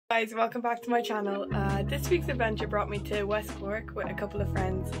Guys, welcome back to my channel. This week's adventure brought me to West Cork with a couple of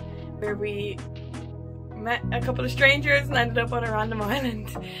friends where we met a couple of strangers and ended up on a random island.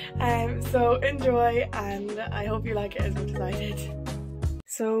 So enjoy, and I hope you like it as much as I did.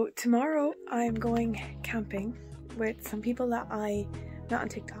 So tomorrow I'm going camping with some people that I met on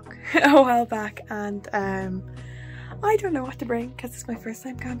TikTok a while back, and I don't know what to bring because it's my first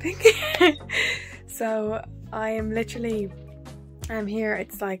time camping. So I am literally I'm here,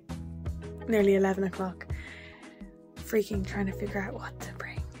 it's like nearly 11 o'clock, freaking trying to figure out what to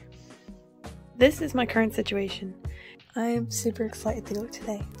bring. This is my current situation. I am super excited to go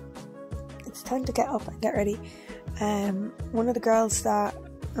today. It's time to get up and get ready. One of the girls that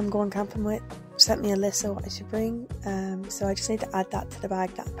I'm going camping with sent me a list of what I should bring, so I just need to add that to the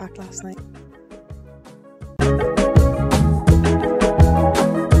bag that I packed last night.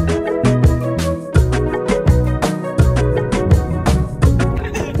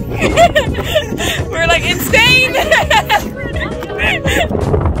 We're like insane!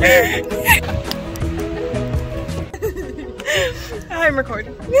 I'm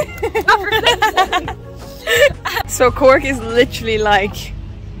recording. So Cork is literally like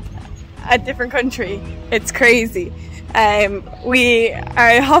a different country. It's crazy. We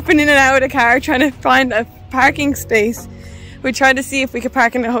are hopping in and out of the car trying to find a parking space. We tried to see if we could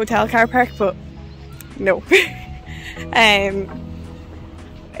park in a hotel car park, but no.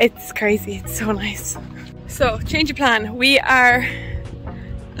 It's crazy, it's so nice. So, change of plan. We are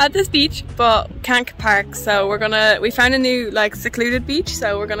at this beach, but can't park, so we found a new, like, secluded beach,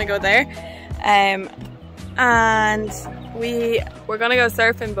 so we're gonna go there. And we're gonna go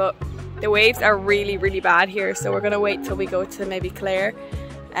surfing, but the waves are really, really bad here, so we're gonna wait till we go to maybe Clare,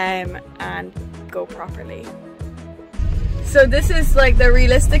 and go properly. So this is like the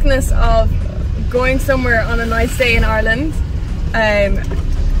realisticness of going somewhere on a nice day in Ireland.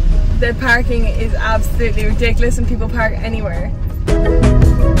 The parking is absolutely ridiculous and people park anywhere.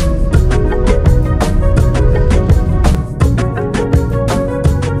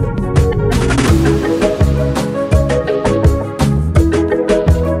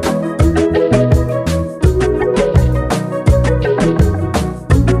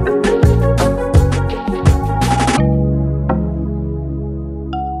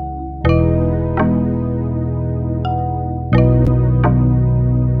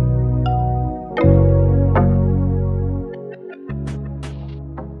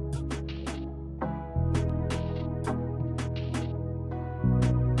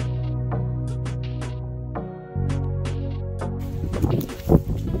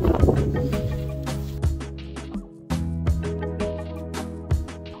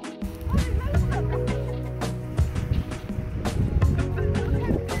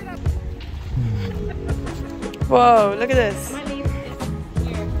 Whoa, look at this.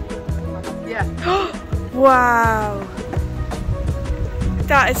 Yeah. Wow.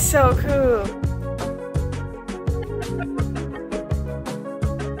 That is so cool.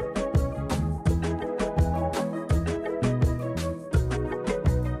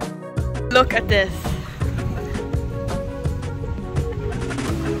 Look at this.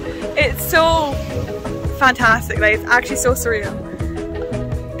 It's so fantastic. Like, it's actually so surreal.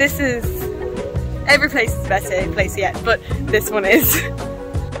 This is... Every place is the best place yet, but this one is.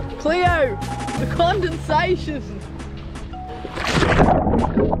 Cleo, the condensation.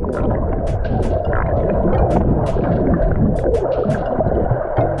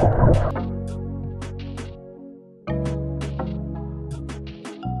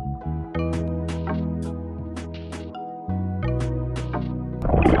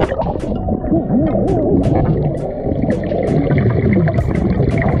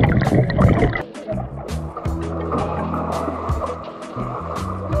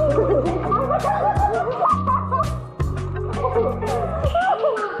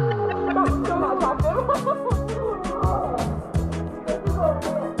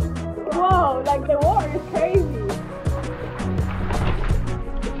 Whoa, like the water is crazy.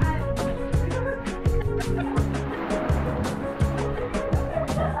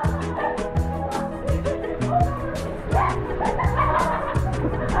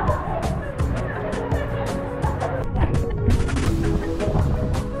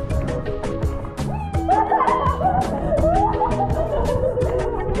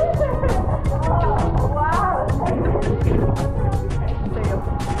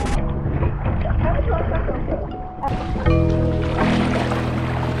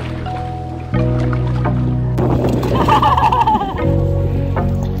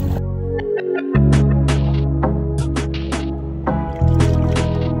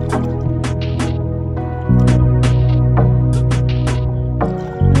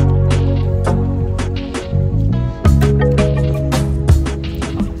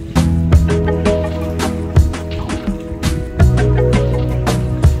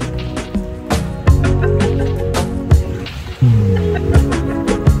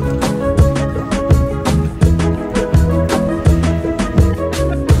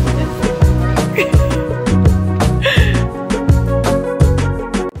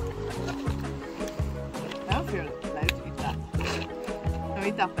 No,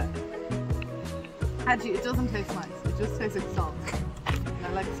 eat that bit. Actually, it doesn't taste nice. It just tastes like salt. And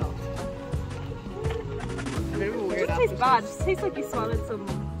I like salt. Maybe weird. It doesn't taste bad. It just tastes like you swallowed some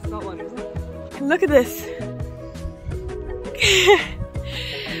salt water, isn't it? Look at this.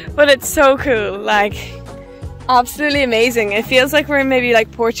 But it's so cool, like absolutely amazing. It feels like we're in maybe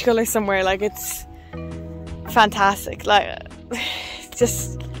like Portugal or somewhere. Like it's fantastic. Like it's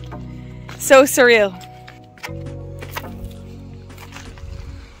just so surreal.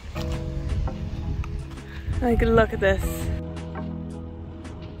 Like look at this.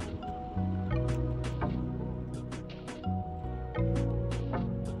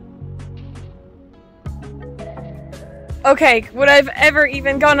 Okay, would I've ever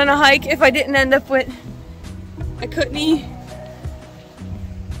even gone on a hike if I didn't end up with a kootenai?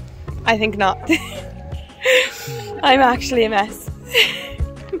 I think not. I'm actually a mess.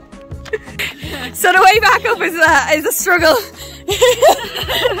 So the way back up is a struggle.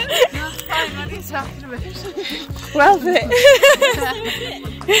 That's fine, what are you talking about? Well,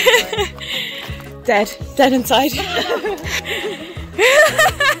 dead inside.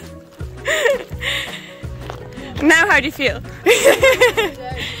 Now how do you feel?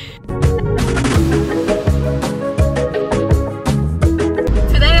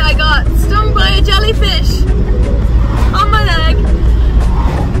 Today I got stung by a jellyfish on my leg,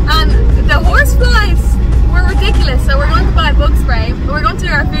 and the horseflies were ridiculous, so we're going to buy bug spray. We're going to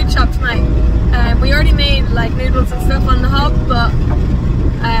our food shop tonight. We already made like noodles and stuff on the hob, but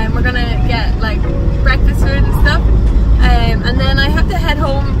we're gonna get like breakfast food and stuff, and then I have to head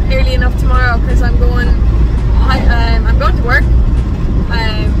home early enough tomorrow because I'm going to work,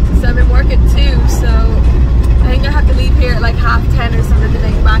 so I've been working too, so I think I have to leave here at like 10:30 or something to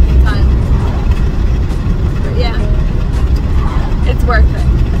make it back in time. But yeah, it's worth it.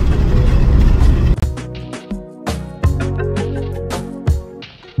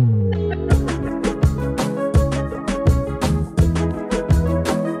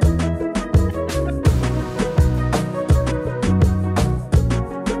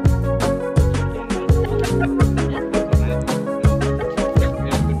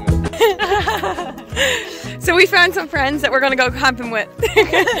 So we found some friends that we're going to go camping with.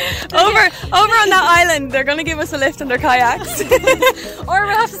 over on that island. They're going to give us a lift on their kayaks. Or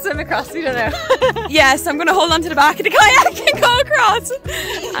we'll have to swim across, we don't know. Yes, I'm going to hold on to the back of the kayak and go across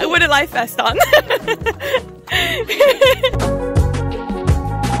with a life vest on.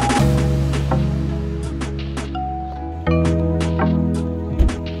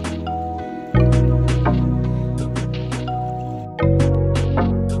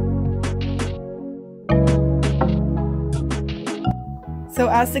 So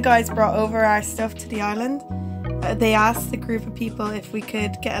as the guys brought over our stuff to the island, they asked the group of people if we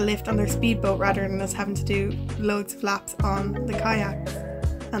could get a lift on their speedboat rather than us having to do loads of laps on the kayaks.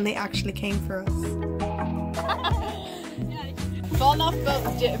 And they actually came for us. Falling off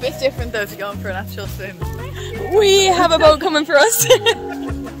boat is a bit different though to going for an actual swim. We have a boat coming for us.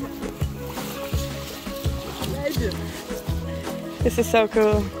 This is so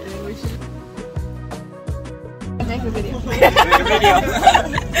cool. Make a video. Make a video.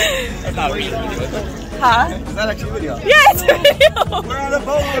 That's not really a video, is it? Huh? Is that actually a video? Yeah, it's a video! We're on a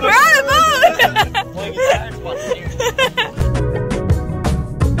boat! We're on a boat!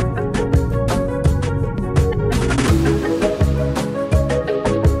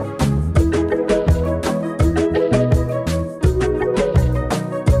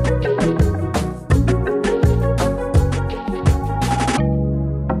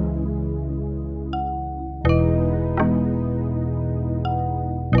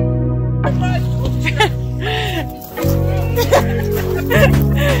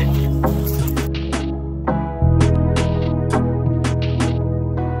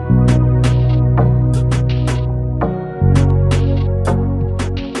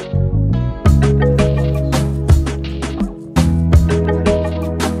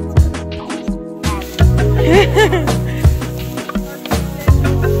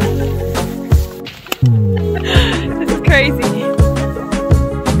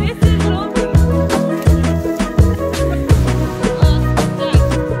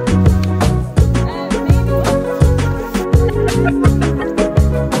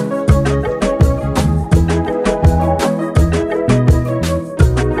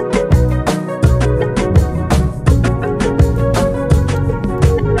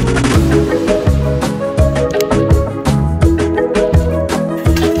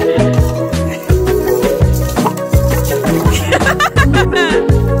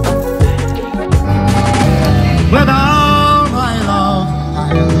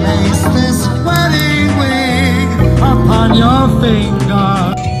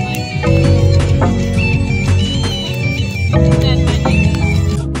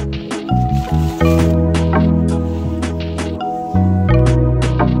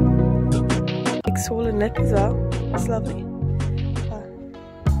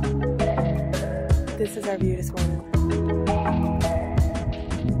 this is our view this morning.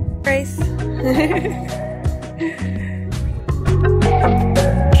 Grace.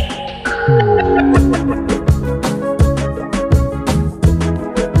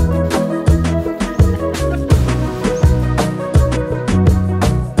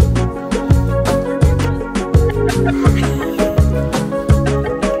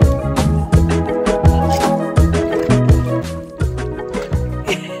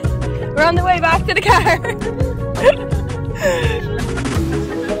 We're on the way back to the car.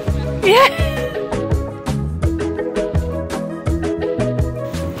 Yeah.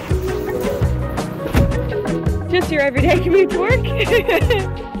 Just your everyday commute to work.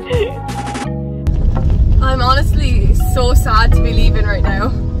 I'm honestly so sad to be leaving right now,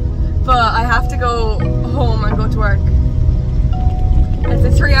 but I have to go home and go to work.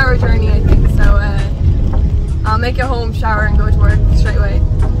 It's a 3-hour journey, I think, so I'll make it home, shower and go to work straight away.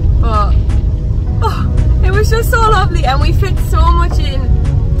 But oh, it was just so lovely, and we fit so much in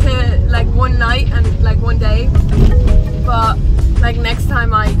to like one night and like one day. But like next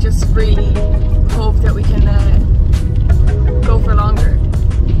time, I just really hope that we can go for longer.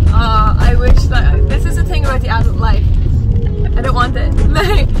 I wish that this is the thing about the adult life. I don't want it.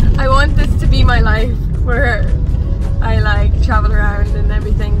 Like, I want this to be my life where I like travel around and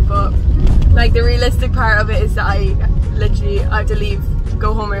everything, but like the realistic part of it is that I have to leave,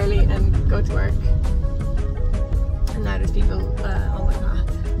 go home early and go to work. And now there's people on my path.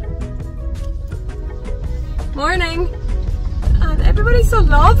 Morning! And everybody's so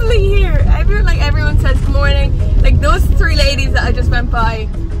lovely here. Everyone says good morning. Like those 3 ladies that I just went by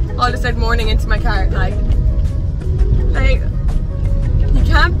all just said morning into my car. Like you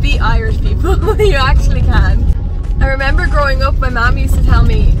can't beat Irish people. You actually can. I remember growing up, my mom used to tell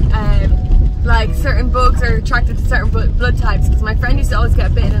me like certain bugs are attracted to certain blood types, because my friend used to always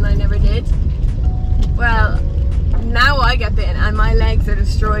get bitten and I never did. Well, now I get bitten and my legs are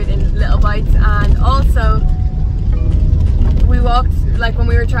destroyed in little bites. And also we walked, like when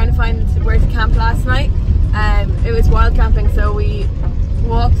we were trying to find where to camp last night, it was wild camping, so we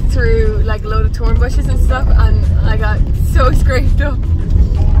walked through like a load of thorn bushes and stuff, and I got so scraped up,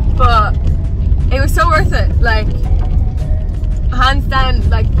 but it was so worth it. Like hands down,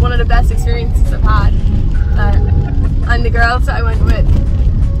 like one of the best experiences I've had. And the girls that I went with,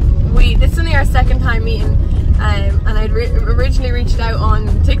 this is only our 2nd time meeting, and I'd originally reached out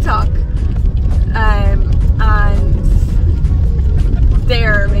on TikTok, and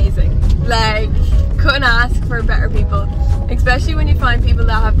they're amazing. Like, couldn't ask for better people, especially when you find people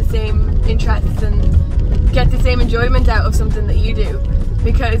that have the same interests and get the same enjoyment out of something that you do,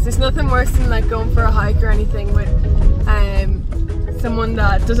 because there's nothing worse than like going for a hike or anything with someone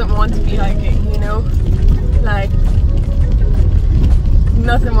that doesn't want to be hiking, you know? Like,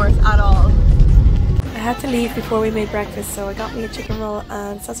 nothing worse at all. I had to leave before we made breakfast, so I got me a chicken roll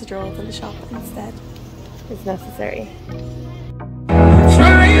and sausage rolls in the shop instead. It's necessary.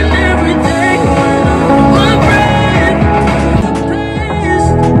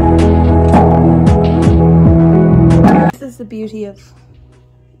 This is the beauty of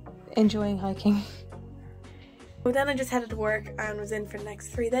enjoying hiking. Well, then I just headed to work and was in for the next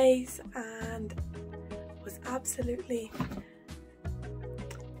 3 days and was absolutely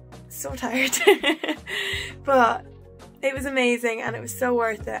so tired. But it was amazing and it was so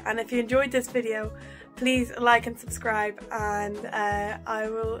worth it. And if you enjoyed this video, please like and subscribe, and I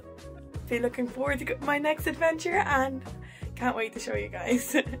will be looking forward to my next adventure and can't wait to show you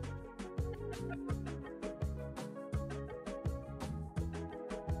guys.